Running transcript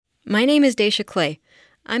My name is Daisha Clay.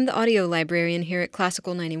 I'm the audio librarian here at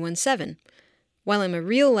Classical 91.7. While I'm a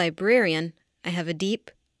real librarian, I have a deep,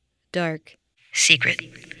 dark secret.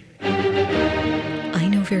 I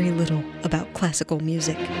know very little about classical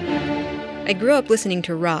music. I grew up listening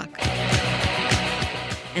to rock,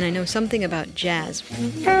 and I know something about jazz.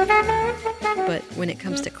 But when it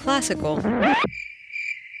comes to classical,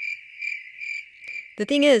 the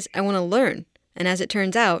thing is, I want to learn. And as it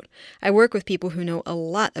turns out, I work with people who know a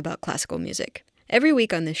lot about classical music. Every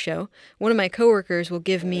week on this show, one of my coworkers will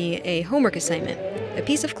give me a homework assignment, a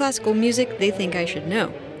piece of classical music they think I should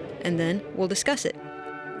know, and then we'll discuss it.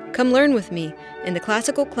 Come learn with me in the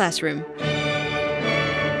classical classroom.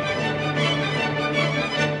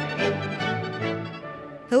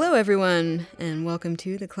 Hello everyone, and welcome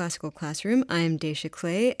to the classical classroom. I'm Daisha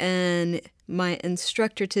Clay, and my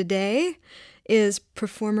instructor today is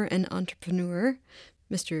performer and entrepreneur,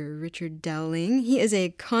 Mr. Richard Dowling. He is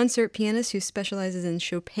a concert pianist who specializes in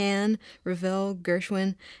Chopin, Ravel,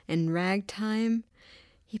 Gershwin, and ragtime.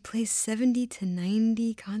 He plays 70 to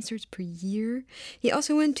 90 concerts per year. He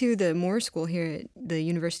also went to the Moore School here at the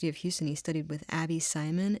University of Houston. He studied with Abby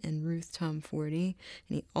Simon and Ruth Tom-Forty,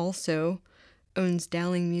 and he also owns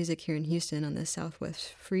Dowling Music here in Houston on the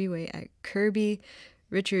Southwest Freeway at Kirby.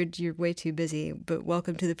 Richard, you're way too busy, but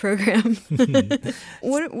welcome to the program.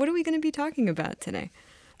 What are we going to be talking about today?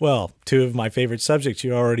 Well, two of my favorite subjects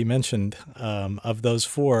you already mentioned. Of those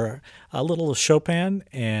four, a little Chopin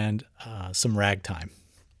and some ragtime.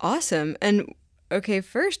 Awesome. And okay,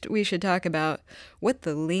 first we should talk about what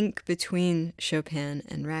the link between Chopin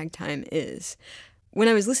and ragtime is. When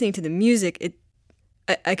I was listening to the music,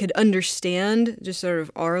 I could understand just sort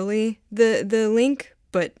of orally the link,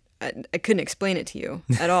 but I couldn't explain it to you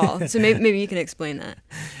at all. So maybe you can explain that.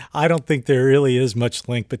 I don't think there really is much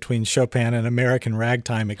link between Chopin and American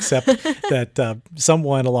ragtime, except that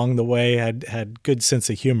someone along the way had good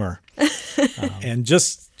sense of humor. And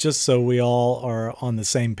just so we all are on the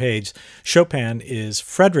same page, Chopin is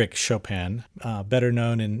Frederick Chopin, better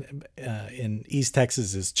known in East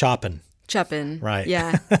Texas as Chopin. Chopin. Right.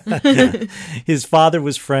 Yeah. His father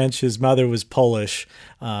was French. His mother was Polish.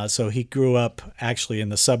 So he grew up actually in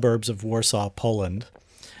the suburbs of Warsaw, Poland,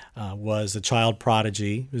 was a child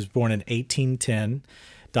prodigy. He was born in 1810,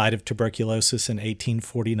 died of tuberculosis in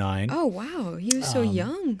 1849. Oh, wow. He was so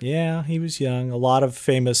young. Yeah, he was young. A lot of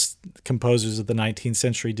famous composers of the 19th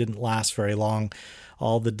century didn't last very long.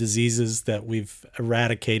 All the diseases that we've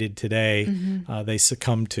eradicated today, they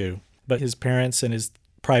succumbed to. But his parents and his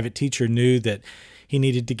private teacher knew that he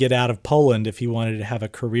needed to get out of Poland if he wanted to have a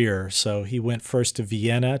career. So he went first to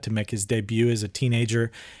Vienna to make his debut as a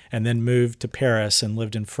teenager and then moved to Paris and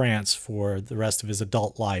lived in France for the rest of his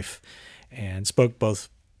adult life and spoke both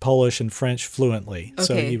Polish and French fluently. Okay.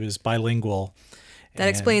 So he was bilingual. That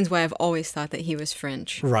explains why I've always thought that he was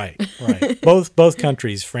French. Right. Both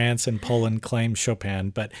countries, France and Poland, claim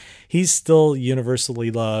Chopin, but he's still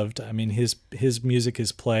universally loved. I mean, his music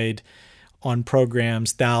is played on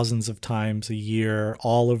programs thousands of times a year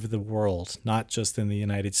all over the world, not just in the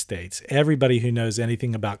United States. Everybody who knows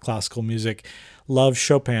anything about classical music loves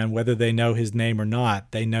Chopin, whether they know his name or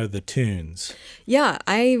not. They know the tunes. Yeah,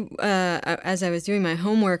 as I was doing my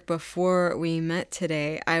homework before we met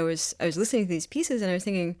today, I was listening to these pieces and I was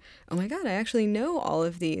thinking, oh my God, I actually know all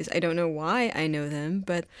of these. I don't know why I know them,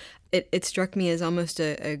 but it struck me as almost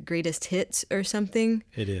a greatest hits or something.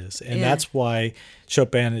 It is. And that's why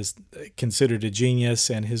Chopin is considered a genius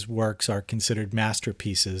and his works are considered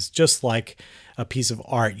masterpieces, just like a piece of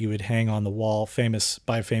art you would hang on the wall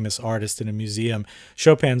by a famous artist in a museum.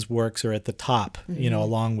 Chopin's works are at the top,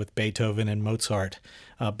 along with Beethoven and Mozart.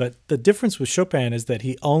 But the difference with Chopin is that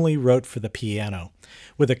he only wrote for the piano.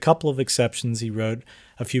 With a couple of exceptions, he wrote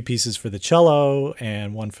a few pieces for the cello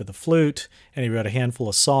and one for the flute, and he wrote a handful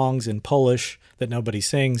of songs in Polish that nobody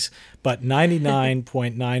sings, but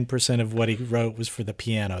 99.9% of what he wrote was for the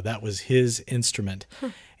piano. That was his instrument.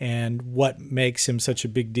 And what makes him such a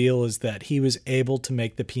big deal is that he was able to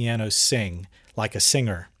make the piano sing like a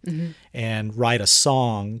singer and write a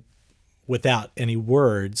song without any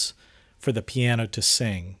words for the piano to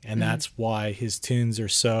sing. And that's why his tunes are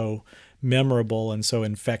so memorable and so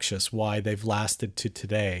infectious, why they've lasted to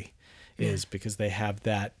today, is because they have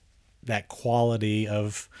that quality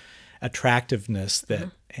of attractiveness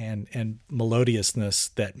that and melodiousness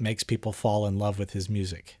that makes people fall in love with his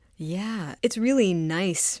music. Yeah, it's really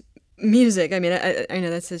nice music. I mean, I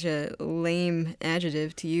know that's such a lame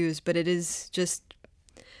adjective to use, but it is just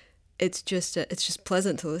it's just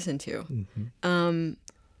pleasant to listen to.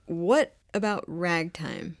 What about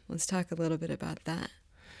ragtime? Let's talk a little bit about that.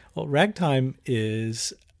 Well, ragtime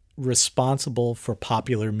is responsible for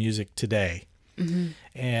popular music today.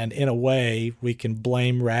 And in a way, we can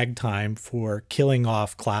blame ragtime for killing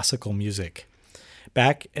off classical music.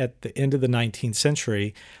 Back at the end of the 19th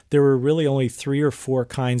century, there were really only 3 or 4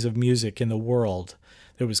 kinds of music in the world.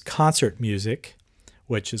 There was concert music,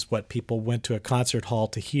 which is what people went to a concert hall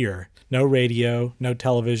to hear. No radio, no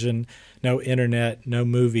television, no internet, no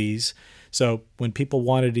movies. So when people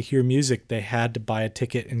wanted to hear music, they had to buy a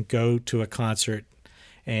ticket and go to a concert.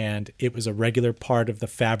 And it was a regular part of the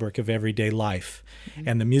fabric of everyday life.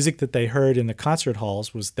 And the music that they heard in the concert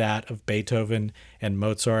halls was that of Beethoven and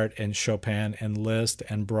Mozart and Chopin and Liszt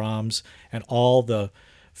and Brahms and all the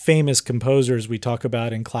famous composers we talk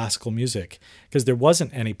about in classical music, because there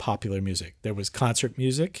wasn't any popular music. There was concert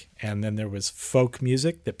music, and then there was folk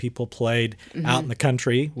music that people played out in the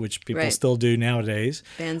country, which people still do nowadays.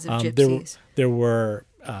 Bands of gypsies. There were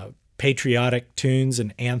patriotic tunes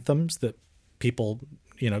and anthems that people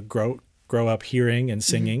grow up hearing and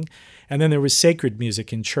singing. And then there was sacred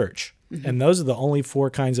music in church. And those are the only 4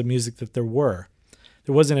 kinds of music that there were.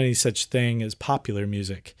 There wasn't any such thing as popular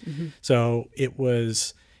music. So it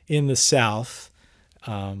was in the South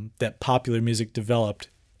that popular music developed,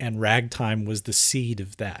 and ragtime was the seed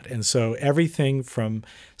of that. And so everything from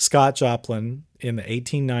Scott Joplin in the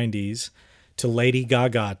 1890s to Lady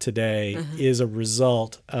Gaga today is a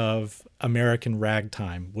result of American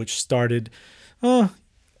ragtime, which started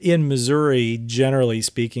in Missouri, generally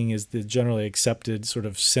speaking, is the generally accepted sort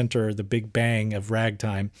of center, the big bang of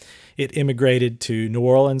ragtime. It immigrated to New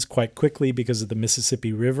Orleans quite quickly because of the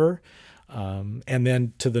Mississippi River, and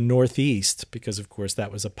then to the Northeast because, of course,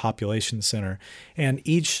 that was a population center. And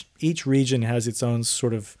each region has its own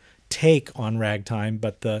sort of take on ragtime,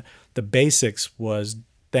 but the basics was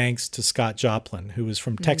thanks to Scott Joplin, who was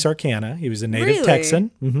from Texarkana. He was a native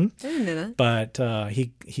Texan. I didn't know that. But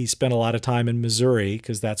he spent a lot of time in Missouri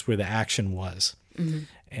because that's where the action was.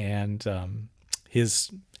 And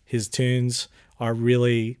his tunes are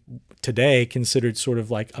really today considered sort of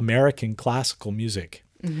like American classical music.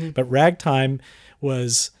 But ragtime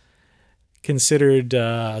was considered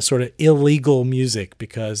sort of illegal music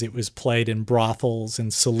because it was played in brothels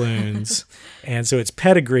and saloons. And so its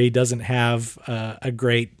pedigree doesn't have a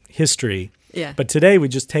great history. Yeah. But today we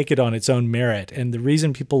just take it on its own merit. And the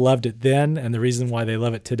reason people loved it then and the reason why they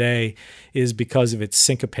love it today is because of its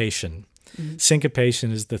syncopation.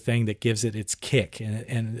 Syncopation is the thing that gives it its kick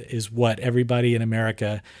and is what everybody in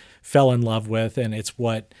America fell in love with, and it's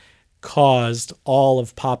what caused all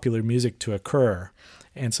of popular music to occur.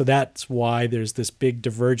 And so that's why there's this big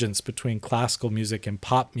divergence between classical music and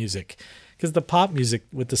pop music, because the pop music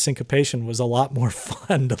with the syncopation was a lot more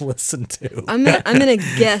fun to listen to. I'm gonna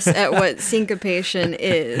guess at what syncopation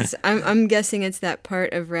is. I'm guessing it's that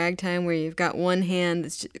part of ragtime where you've got one hand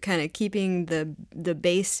that's kind of keeping the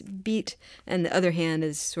bass beat, and the other hand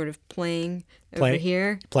is sort of playing over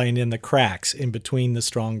here. Playing in the cracks in between the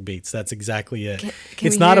strong beats. That's exactly it. Can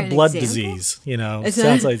it's we not a hear an blood example? disease, It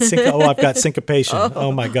sounds like I've got syncopation.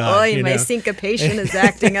 Oh my God. My syncopation is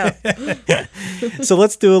acting up. So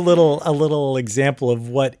let's do a little example of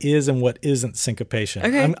what is and what isn't syncopation.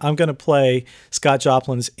 Okay. I'm going to play Scott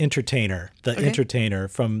Joplin's Entertainer, Entertainer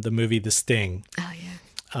from the movie The Sting. Oh yeah.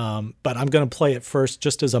 But I'm going to play it first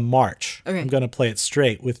just as a march. Okay. I'm going to play it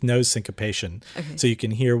straight with no syncopation, so you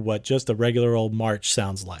can hear what just a regular old march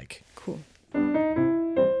sounds like. Cool.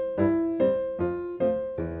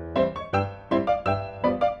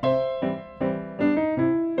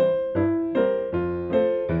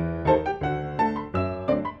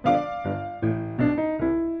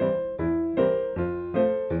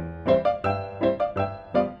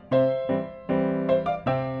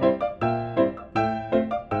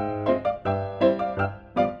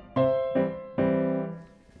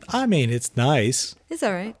 I mean, it's nice, It's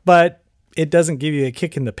all right. but it doesn't give you a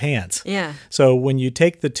kick in the pants. Yeah. So when you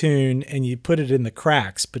take the tune and you put it in the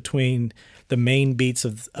cracks between the main beats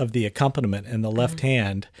of the accompaniment and the left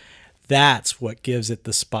hand, that's what gives it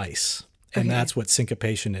the spice. And that's what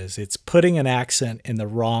syncopation is. It's putting an accent in the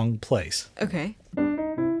wrong place. Okay.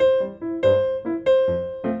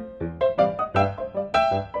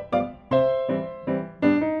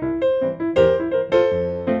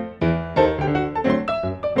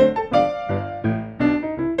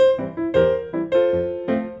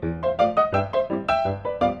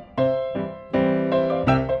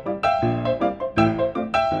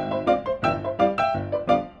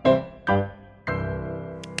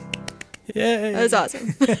 Yay! That was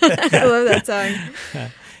awesome. I love that song.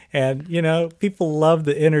 And, people love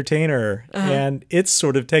the Entertainer, and it's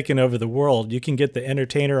sort of taken over the world. You can get the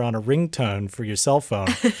Entertainer on a ringtone for your cell phone.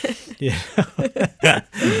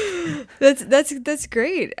 That's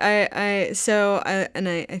great. I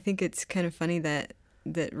think it's kind of funny that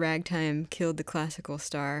ragtime killed the classical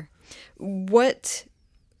star. What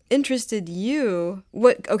interested you?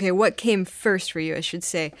 What came first for you, I should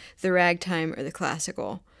say, the ragtime or the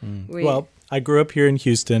classical? Well, I grew up here in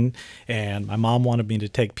Houston, and my mom wanted me to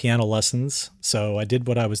take piano lessons, so I did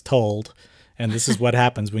what I was told, and this is what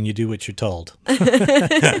happens when you do what you're told.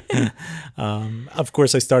 Of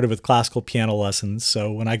course, I started with classical piano lessons,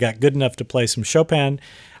 so when I got good enough to play some Chopin,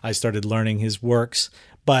 I started learning his works.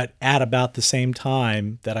 But at about the same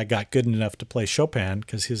time that I got good enough to play Chopin,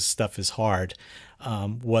 because his stuff is hard,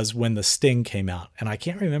 was when The Sting came out. And I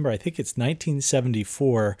can't remember, I think it's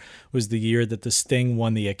 1974 was the year that The Sting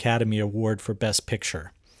won the Academy Award for Best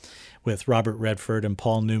Picture with Robert Redford and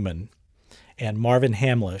Paul Newman. And Marvin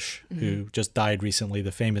Hamlish, who just died recently,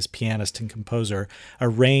 the famous pianist and composer,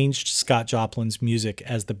 arranged Scott Joplin's music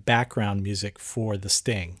as the background music for The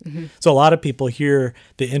Sting. So a lot of people hear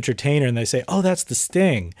The Entertainer and they say, oh, that's The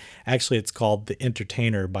Sting. Actually, it's called The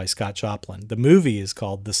Entertainer by Scott Joplin. The movie is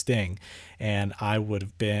called The Sting. And I would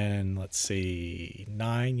have been,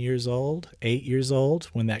 8 years old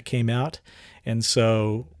when that came out. And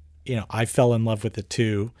so, I fell in love with it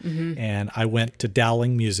too. And I went to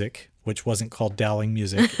Dowling Music, which wasn't called Dowling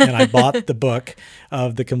Music, and I bought the book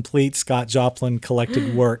of the complete Scott Joplin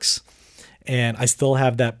collected works, and I still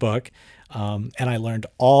have that book, and I learned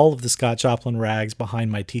all of the Scott Joplin rags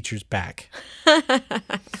behind my teacher's back.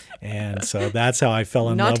 And so that's how I fell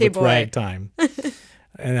in love with ragtime.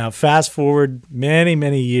 And now fast forward many,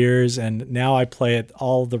 many years, and now I play at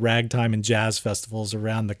all the ragtime and jazz festivals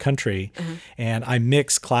around the country, and I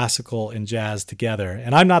mix classical and jazz together.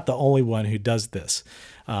 And I'm not the only one who does this.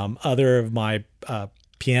 Other of my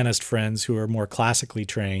pianist friends who are more classically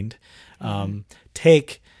trained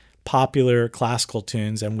take popular classical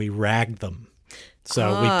tunes and we rag them.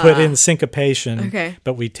 So we put in syncopation,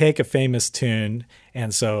 but we take a famous tune.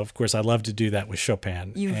 And so, of course, I love to do that with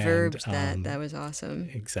Chopin. You verbed that. That was awesome.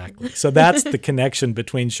 Exactly. So that's the connection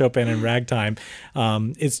between Chopin and ragtime.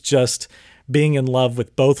 It's just being in love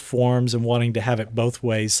with both forms and wanting to have it both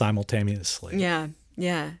ways simultaneously. Yeah.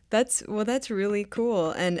 Yeah. That's really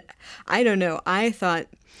cool. And I don't know. I thought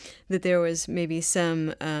that there was maybe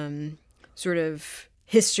some sort of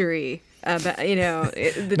history. But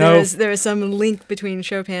there was some link between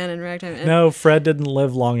Chopin and ragtime. No, Fred didn't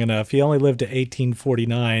live long enough. He only lived to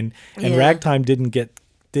 1849, and ragtime didn't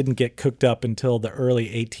get cooked up until the early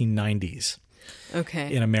 1890s.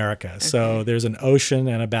 Okay. In America. Okay. So there's an ocean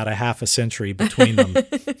and about a half a century between them.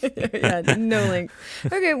 Yeah, no link.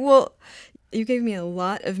 Okay, well, you gave me a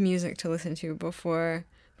lot of music to listen to before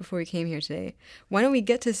we came here today. Why don't we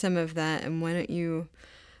get to some of that, and why don't you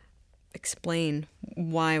explain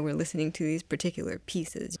why we're listening to these particular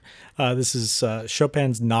pieces? This is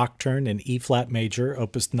Chopin's Nocturne in E-flat major,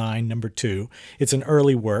 Opus 9, number 2. It's an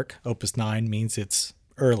early work. Opus 9 means it's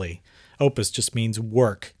early. Opus just means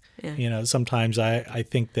work. Yeah. Sometimes I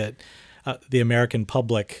think that the American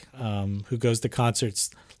public who goes to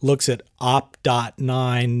concerts looks at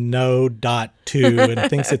op.9 no.2 and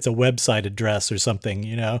thinks it's a website address or something,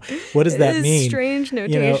 What does that mean? Strange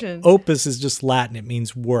notation. Opus is just Latin. It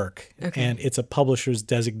means work. Okay. And it's a publisher's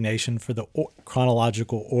designation for the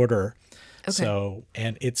chronological order. Okay. So,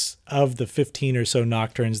 and it's of the 15 or so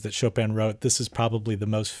nocturnes that Chopin wrote, this is probably the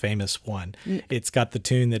most famous one. It's got the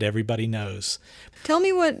tune that everybody knows. Tell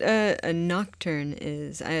me what a nocturne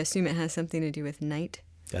is. I assume it has something to do with night.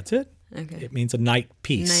 That's it. Okay. It means a night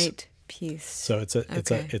piece. Night piece. So it's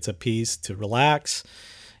a piece to relax.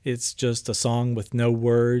 It's just a song with no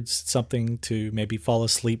words, something to maybe fall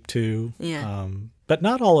asleep to. Yeah. But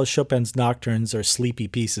not all of Chopin's nocturnes are sleepy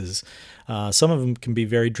pieces. Some of them can be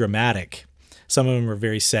very dramatic. Some of them are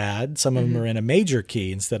very sad. Some of them are in a major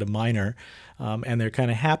key instead of minor, and they're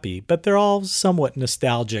kind of happy. But they're all somewhat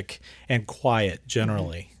nostalgic and quiet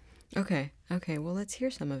generally. Okay. Well, let's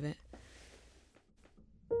hear some of it.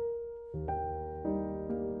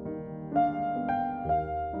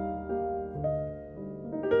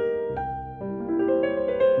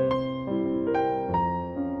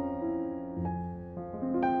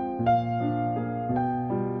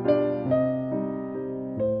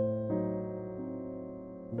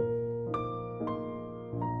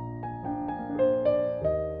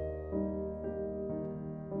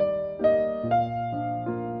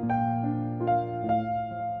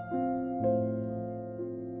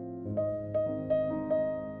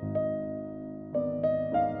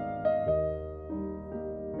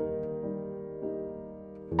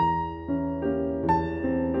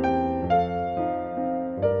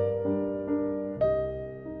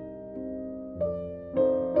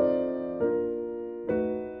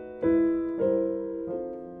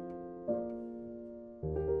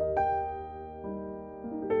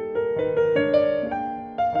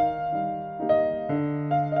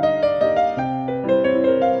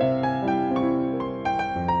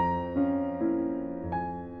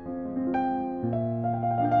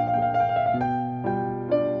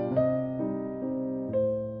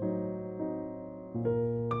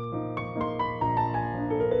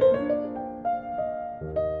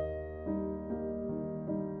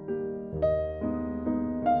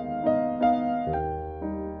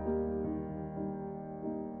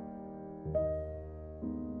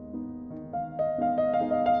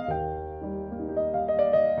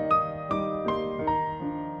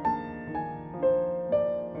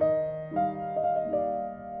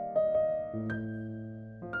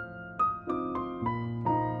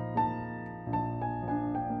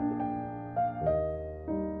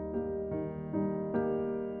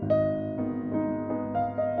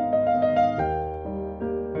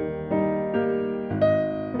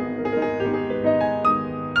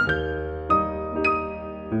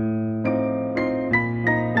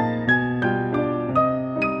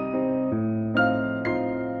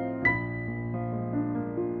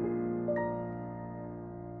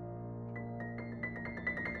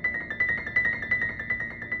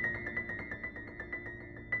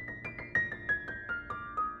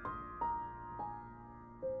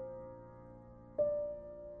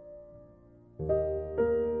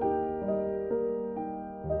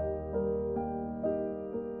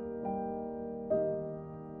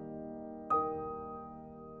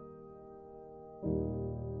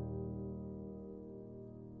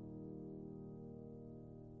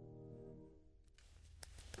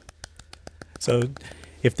 So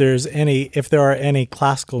if there are any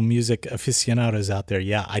classical music aficionados out there,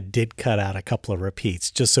 yeah, I did cut out a couple of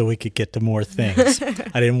repeats just so we could get to more things.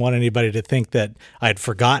 I didn't want anybody to think that I'd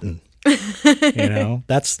forgotten.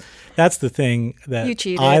 That's the thing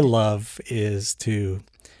that I love, is to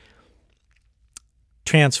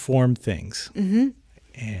transform things. Mm-hmm.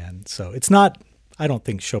 And so it's not, I don't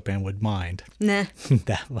think Chopin would mind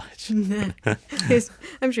that much. Nah.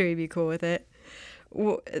 I'm sure he'd be cool with it.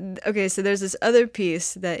 Okay, so there's this other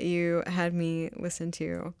piece that you had me listen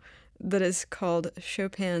to that is called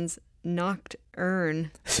Chopin's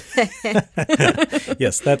Nocturne.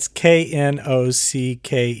 Yes, that's Knocked.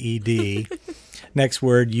 Next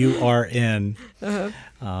word, URN. Uh-huh.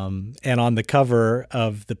 And on the cover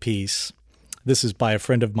of the piece, this is by a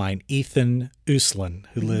friend of mine, Ethan Uslan,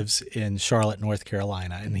 who lives in Charlotte, North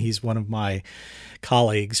Carolina. And he's one of my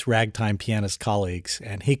colleagues, ragtime pianist colleagues.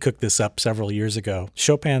 And he cooked this up several years ago.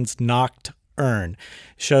 Chopin's Nocturne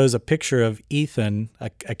shows a picture of Ethan,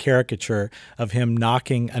 a caricature of him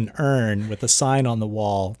knocking an urn with a sign on the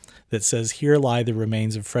wall that says, "Here lie the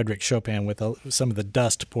remains of Frederick Chopin," with some of the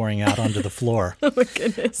dust pouring out onto the floor. Oh my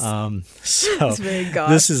goodness. So it's very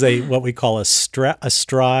goth. This is what we call a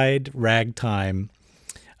stride ragtime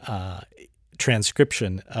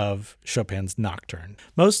transcription of Chopin's Nocturne.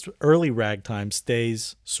 Most early ragtime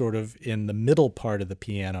stays sort of in the middle part of the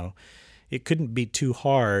piano. It couldn't be too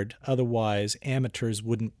hard, otherwise amateurs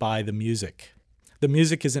wouldn't buy the music. The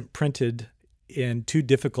music isn't printed in too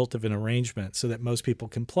difficult of an arrangement so that most people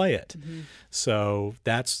can play it. Mm-hmm. So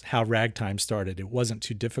that's how ragtime started. It wasn't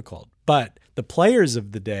too difficult. But the players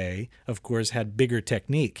of the day, of course, had bigger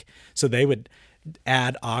technique. So they would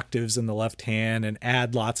add octaves in the left hand and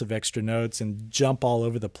add lots of extra notes and jump all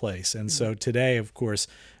over the place. And so today, of course,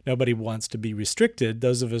 nobody wants to be restricted.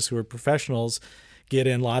 Those of us who are professionals get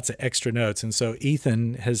in lots of extra notes. And so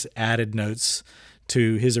Ethan has added notes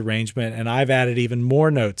to his arrangement, and I've added even more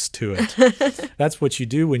notes to it. That's what you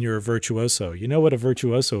do when you're a virtuoso. You know what a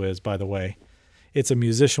virtuoso is, by the way? It's a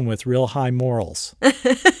musician with real high morals.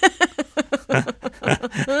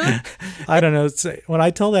 I don't know. When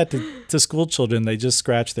I tell that to school children, they just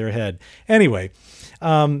scratch their head. Anyway,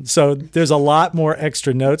 so there's a lot more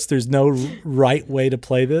extra notes. There's no right way to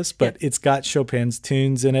play this, but it's got Chopin's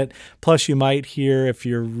tunes in it. Plus, you might hear, if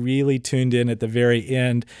you're really tuned in at the very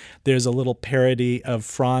end, there's a little parody of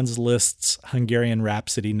Franz Liszt's Hungarian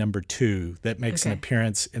Rhapsody No. 2 that makes an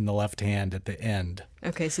appearance in the left hand at the end.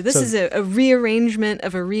 Okay, so this is a rearrangement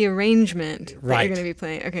of a rearrangement that you're going to be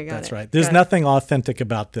playing. Okay, got it. That's right. There's nothing authentic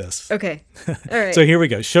about this. Okay, all right. So here we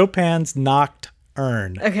go. Chopin's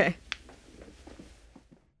Nocturne. Okay.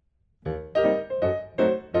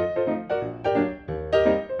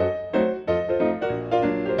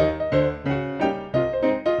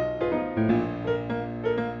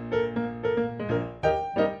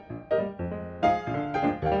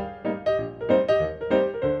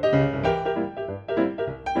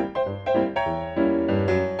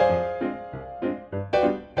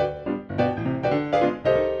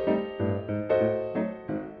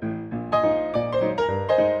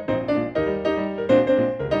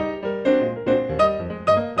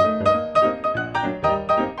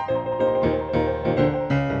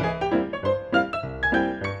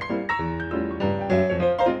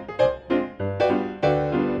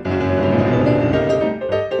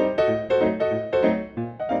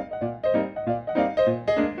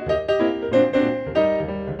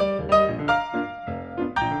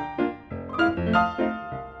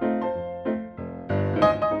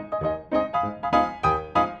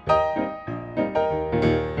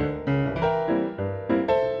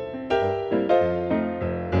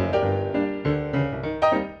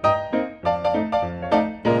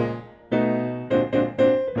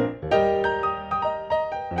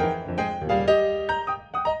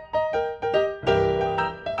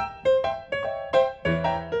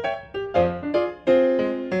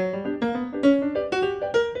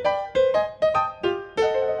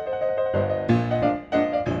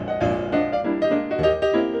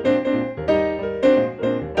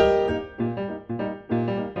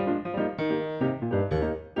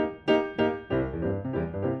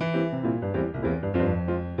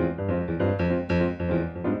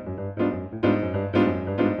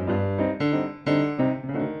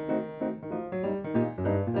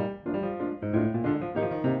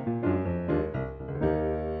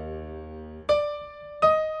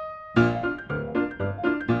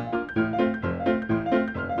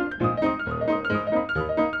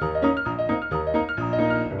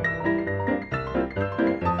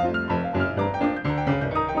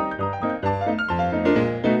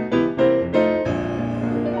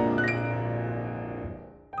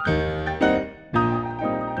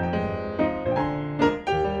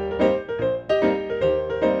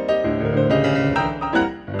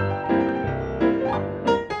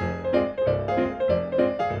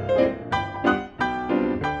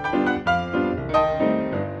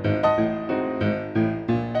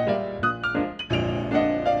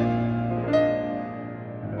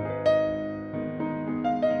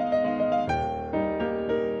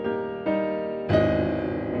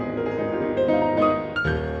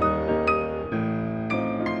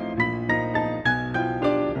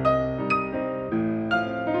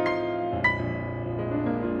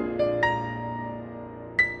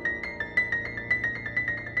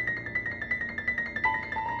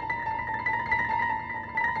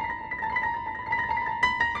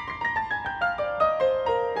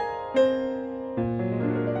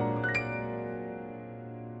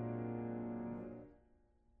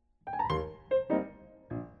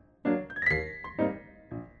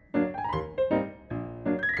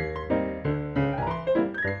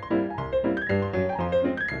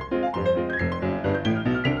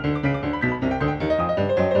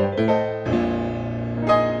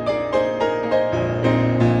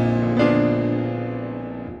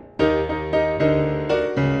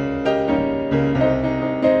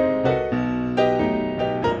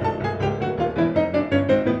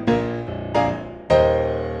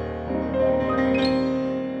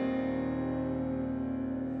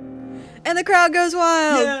 And the crowd goes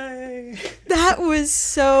wild. Yay! That was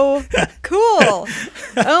so cool.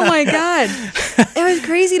 Oh my God. It was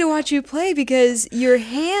crazy to watch you play because your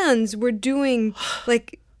hands were doing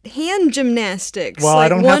like hand gymnastics. Well, like I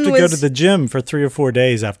don't have to go to the gym for 3 or 4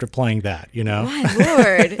 days after playing that, you know? My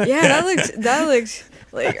Lord. Yeah, that looks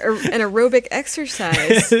like an aerobic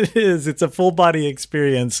exercise. It is. It's a full body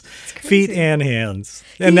experience, feet and hands.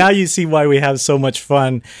 And now you see why we have so much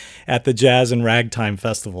fun at the jazz and ragtime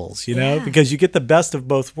festivals, you know, because you get the best of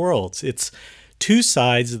both worlds. It's two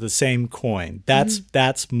sides of the same coin.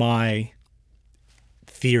 That's my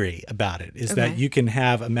theory about it, is that you can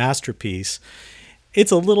have a masterpiece.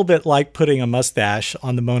 It's a little bit like putting a mustache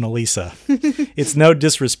on the Mona Lisa. It's no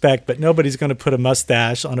disrespect, but nobody's going to put a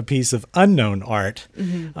mustache on a piece of unknown art.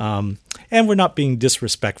 And we're not being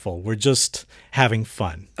disrespectful. We're just having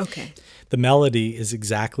fun. Okay. The melody is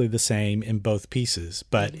exactly the same in both pieces,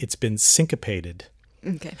 but it's been syncopated.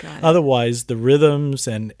 Okay, got it. Otherwise, the rhythms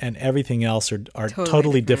and everything else are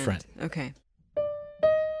totally different. Okay.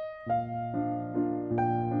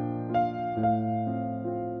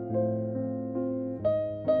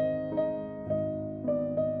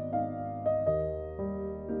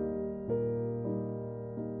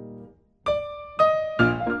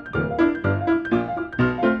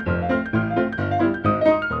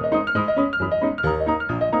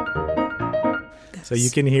 So you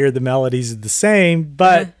can hear the melodies are the same,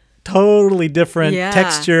 but totally different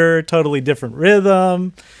texture, totally different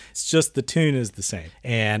rhythm. It's just the tune is the same.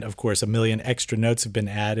 And of course, a million extra notes have been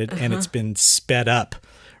added and it's been sped up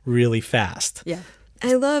really fast. Yeah.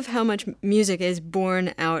 I love how much music is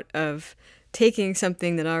born out of taking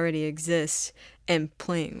something that already exists and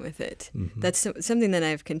playing with it. That's something that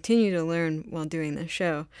I've continued to learn while doing this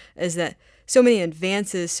show, is that so many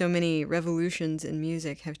advances, so many revolutions in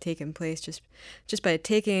music have taken place just by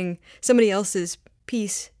taking somebody else's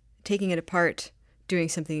piece, taking it apart, doing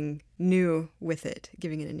something new with it,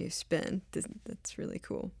 giving it a new spin. That's really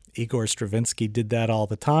cool. Igor Stravinsky did that all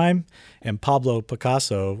the time. And Pablo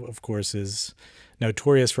Picasso, of course, is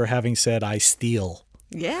notorious for having said, "I steal."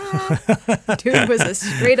 Yeah, dude was a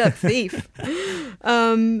straight up thief.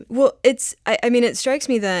 Well, I mean, it strikes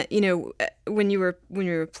me that, you know, when you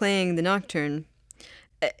were playing the Nocturne,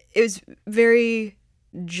 it was very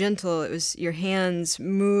gentle. It was your hands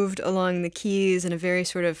moved along the keys in a very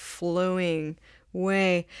sort of flowing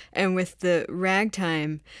way. And with the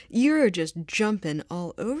ragtime, you're just jumping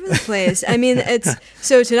all over the place. I mean,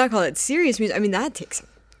 so to not call it serious music, I mean, that takes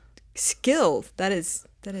skill. That is.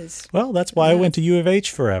 Well, that's why I went to U of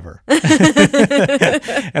H forever. And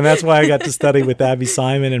that's why I got to study with Abby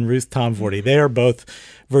Simon and Ruth Tomforty. They are both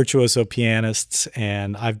virtuoso pianists,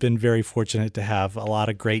 and I've been very fortunate to have a lot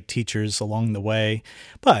of great teachers along the way.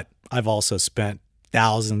 But I've also spent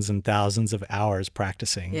thousands and thousands of hours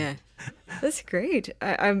practicing. Yeah. That's great.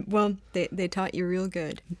 Well, they taught you real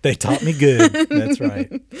good. They taught me good. That's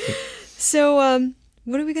right. So,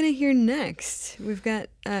 what are we going to hear next? We've got,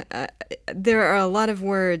 there are a lot of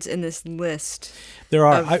words in this list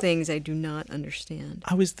of things I do not understand.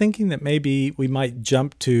 I was thinking that maybe we might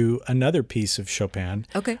jump to another piece of Chopin.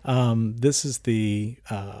 Okay. This is the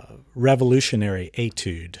Revolutionary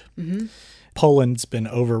Etude. Poland's been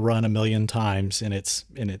overrun a million times in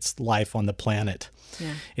its life on the planet.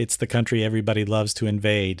 Yeah. It's the country everybody loves to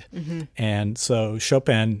invade. And so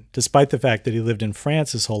Chopin, despite the fact that he lived in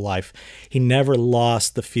France his whole life, he never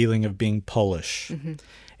lost the feeling of being Polish.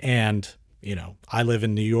 And, you know, I live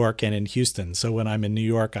in New York and in Houston. So when I'm in New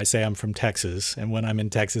York, I say I'm from Texas. And when I'm in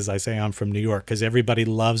Texas, I say I'm from New York, because everybody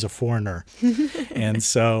loves a foreigner. And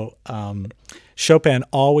so Chopin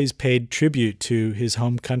always paid tribute to his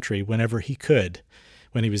home country whenever he could,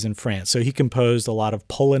 when he was in France. So he composed a lot of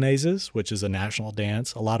polonaises, which is a national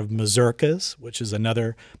dance, a lot of mazurkas, which is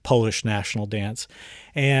another Polish national dance.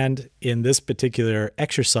 And in this particular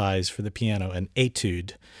exercise for the piano, an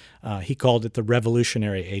etude, he called it the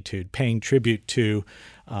Revolutionary Etude, paying tribute to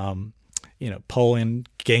Poland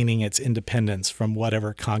gaining its independence from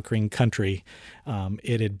whatever conquering country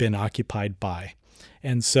it had been occupied by.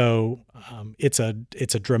 And so it's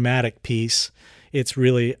a dramatic piece. It's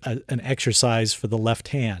really an exercise for the left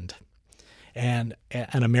hand. And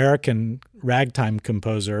an American ragtime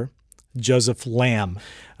composer, Joseph Lamb,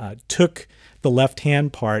 took the left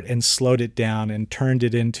hand part and slowed it down and turned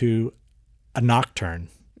it into a nocturne,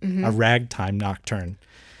 a ragtime nocturne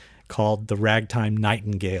called the Ragtime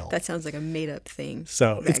Nightingale. That sounds like a made-up thing.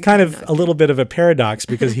 So it's kind of a little bit of a paradox,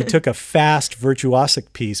 because he took a fast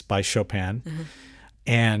virtuosic piece by Chopin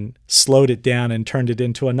and slowed it down and turned it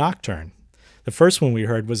into a nocturne. The first one we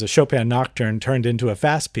heard was a Chopin nocturne turned into a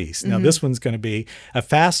fast piece. Now this one's going to be a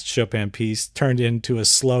fast Chopin piece turned into a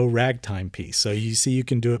slow ragtime piece. So you see you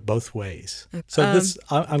can do it both ways. So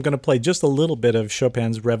I'm going to play just a little bit of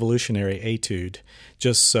Chopin's Revolutionary Etude,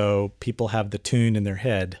 just so people have the tune in their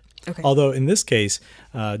head. Okay. Although in this case,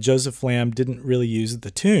 Joseph Lamb didn't really use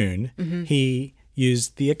the tune. He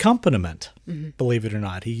used the accompaniment, believe it or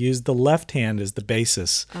not. He used the left hand as the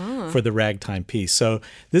basis for the ragtime piece. So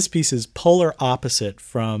this piece is polar opposite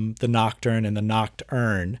from the nocturne and the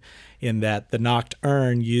nocturne, in that the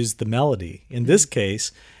nocturne used the melody. In this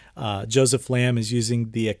case, Joseph Lamb is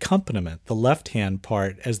using the accompaniment, the left-hand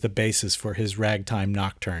part, as the basis for his ragtime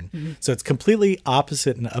nocturne. So it's completely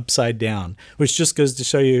opposite and upside down, which just goes to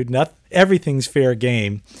show you everything's fair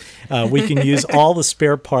game. We can use all the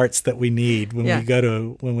spare parts that we need when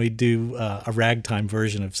we do a ragtime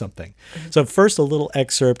version of something. So first, a little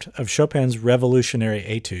excerpt of Chopin's Revolutionary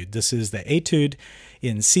Etude. This is the Etude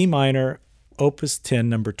in C minor, Opus 10,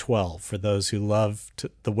 number 12, for those who love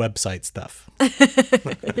the website stuff.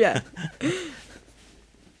 Yeah.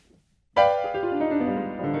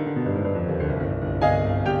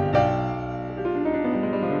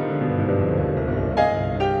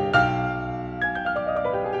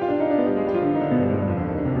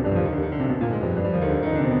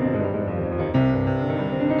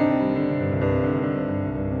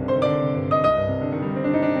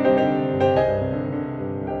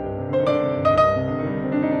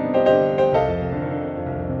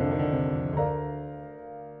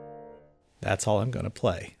 That's all I'm going to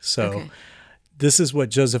play. So This is what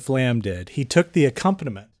Joseph Lamb did. He took the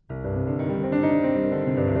accompaniment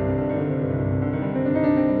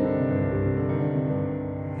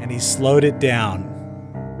and he slowed it down.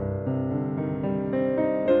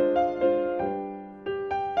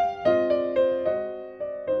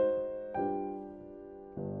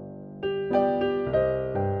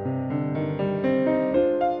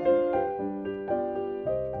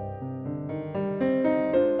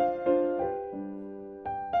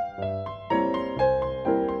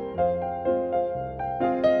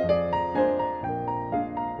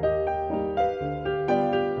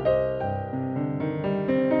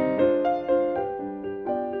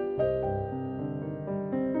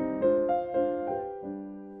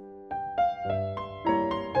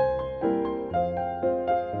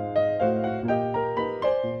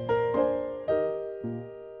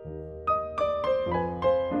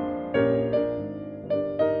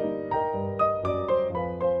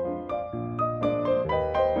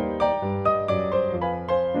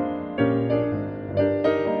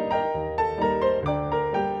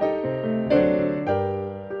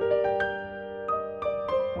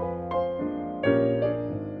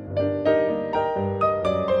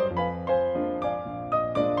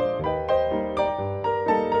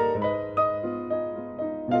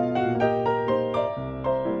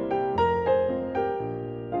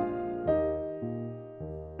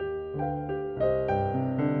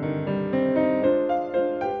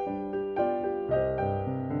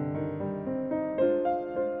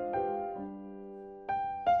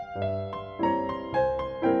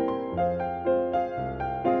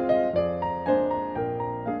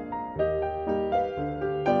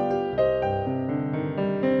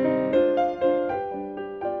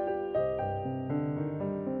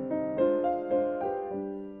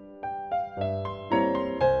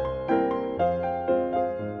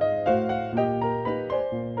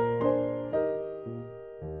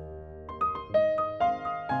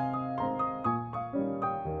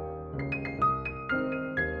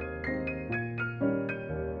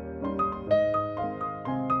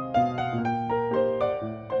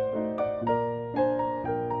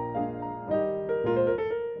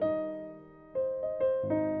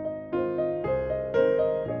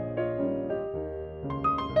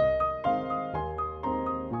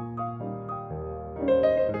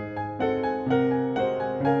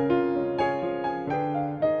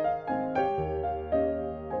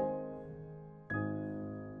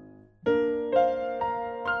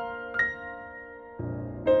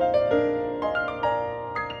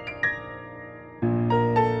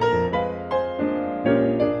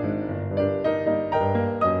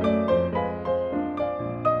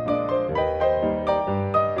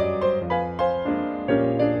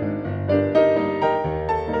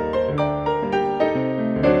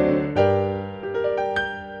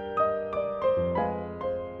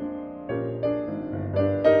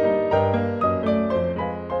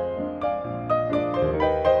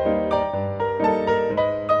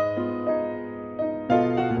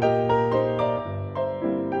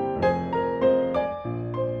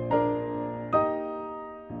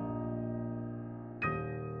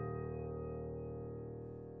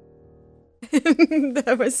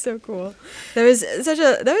 That was so cool. That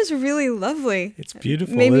was really lovely. It's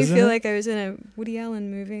beautiful, Made me isn't feel it? like I was in a Woody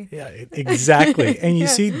Allen movie. Yeah, exactly. And you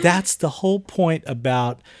Yeah. see, that's the whole point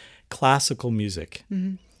about classical music.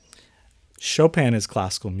 Mm-hmm. Chopin is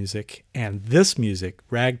classical music, and this music,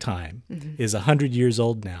 ragtime, Mm-hmm. is 100 years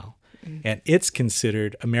old now, and it's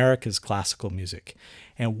considered America's classical music.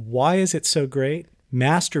 And why is it so great?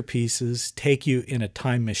 Masterpieces take you in a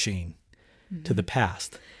time machine to the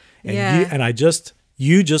past. And Yeah.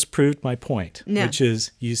 you just proved my point, Yeah. which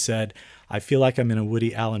is you said, I feel like I'm in a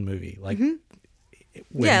Woody Allen movie. Like when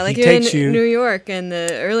Yeah, like he you're in takes you New York in the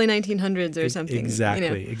early 1900s or something.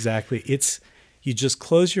 Exactly, exactly. You just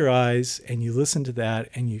close your eyes and you listen to that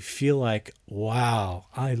and you feel like, wow,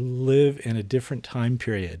 I live in a different time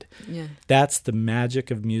period. Yeah. That's the magic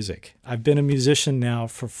of music. I've been a musician now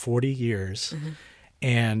for 40 years.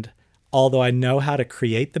 And although I know how to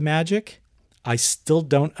create the magic, I still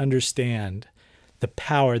don't understand the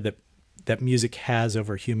power that music has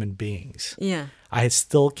over human beings. Yeah. I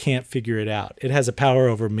still can't figure it out. It has a power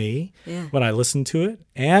over me when I listen to it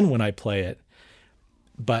and when I play it.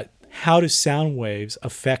 But how do sound waves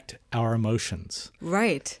affect our emotions?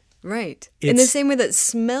 Right. In the same way that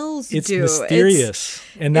smells do. It's mysterious.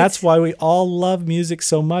 And that's why we all love music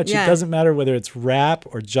so much. Yeah. It doesn't matter whether it's rap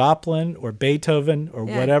or Joplin or Beethoven or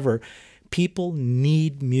whatever. People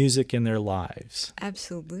need music in their lives.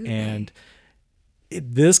 Absolutely. And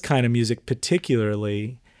this kind of music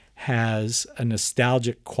particularly has a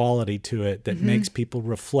nostalgic quality to it that makes people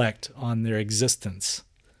reflect on their existence.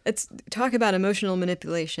 It's talk about emotional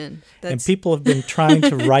manipulation. And people have been trying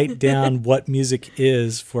to write down what music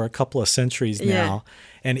is for a couple of centuries now.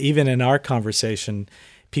 And even in our conversation,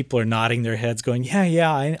 people are nodding their heads going,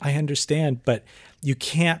 I understand. But you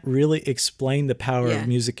can't really explain the power of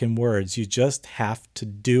music in words. You just have to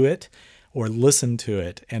do it or listen to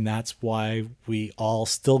it. And that's why we all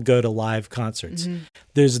still go to live concerts.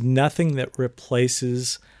 There's nothing that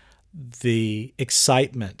replaces the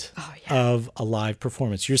excitement of a live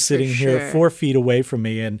performance. You're sitting here 4 feet away from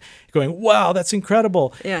me and going, wow, that's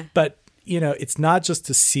incredible. Yeah. But, it's not just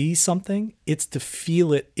to see something, it's to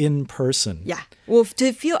feel it in person. Yeah. Well,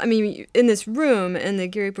 to feel, in this room in the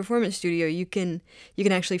Geary Performance Studio, you can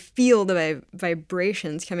actually feel the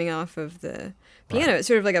vibrations coming off of the piano. It's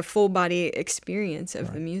sort of like a full body experience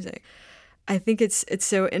of the music. I think it's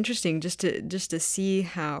so interesting just to see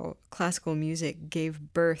how classical music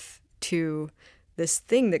gave birth to this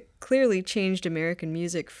thing that clearly changed American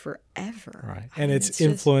music forever. Right. And it's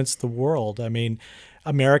influenced the world.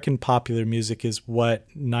 American popular music is what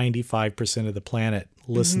 95% of the planet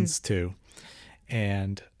listens to.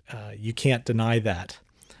 And you can't deny that.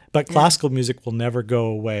 But classical music will never go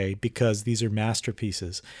away because these are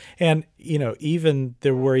masterpieces. And,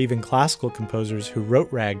 there were even classical composers who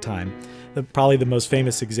wrote ragtime. Probably the most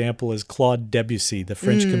famous example is Claude Debussy, the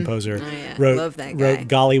French composer, Love that guy. wrote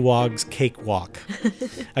Golliwogg's Cakewalk.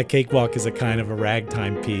 A cakewalk is a kind of a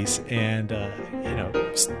ragtime piece. And,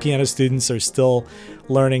 piano students are still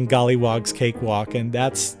learning Golliwogg's Cakewalk. And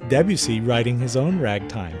that's Debussy writing his own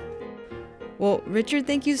ragtime. Well, Richard,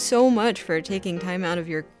 thank you so much for taking time out of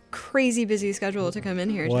your crazy busy schedule to come in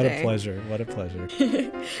here today. What a pleasure.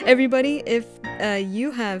 Everybody, if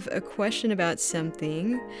you have a question about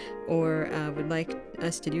something or would like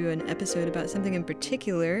us to do an episode about something in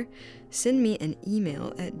particular, send me an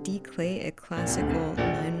email at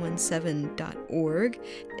dclay@classical917.org.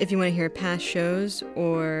 If you want to hear past shows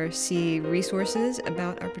or see resources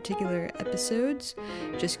about our particular episodes,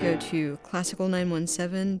 just go to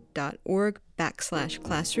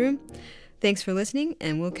classical917.org/classroom. Thanks for listening,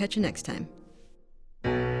 and we'll catch you next time.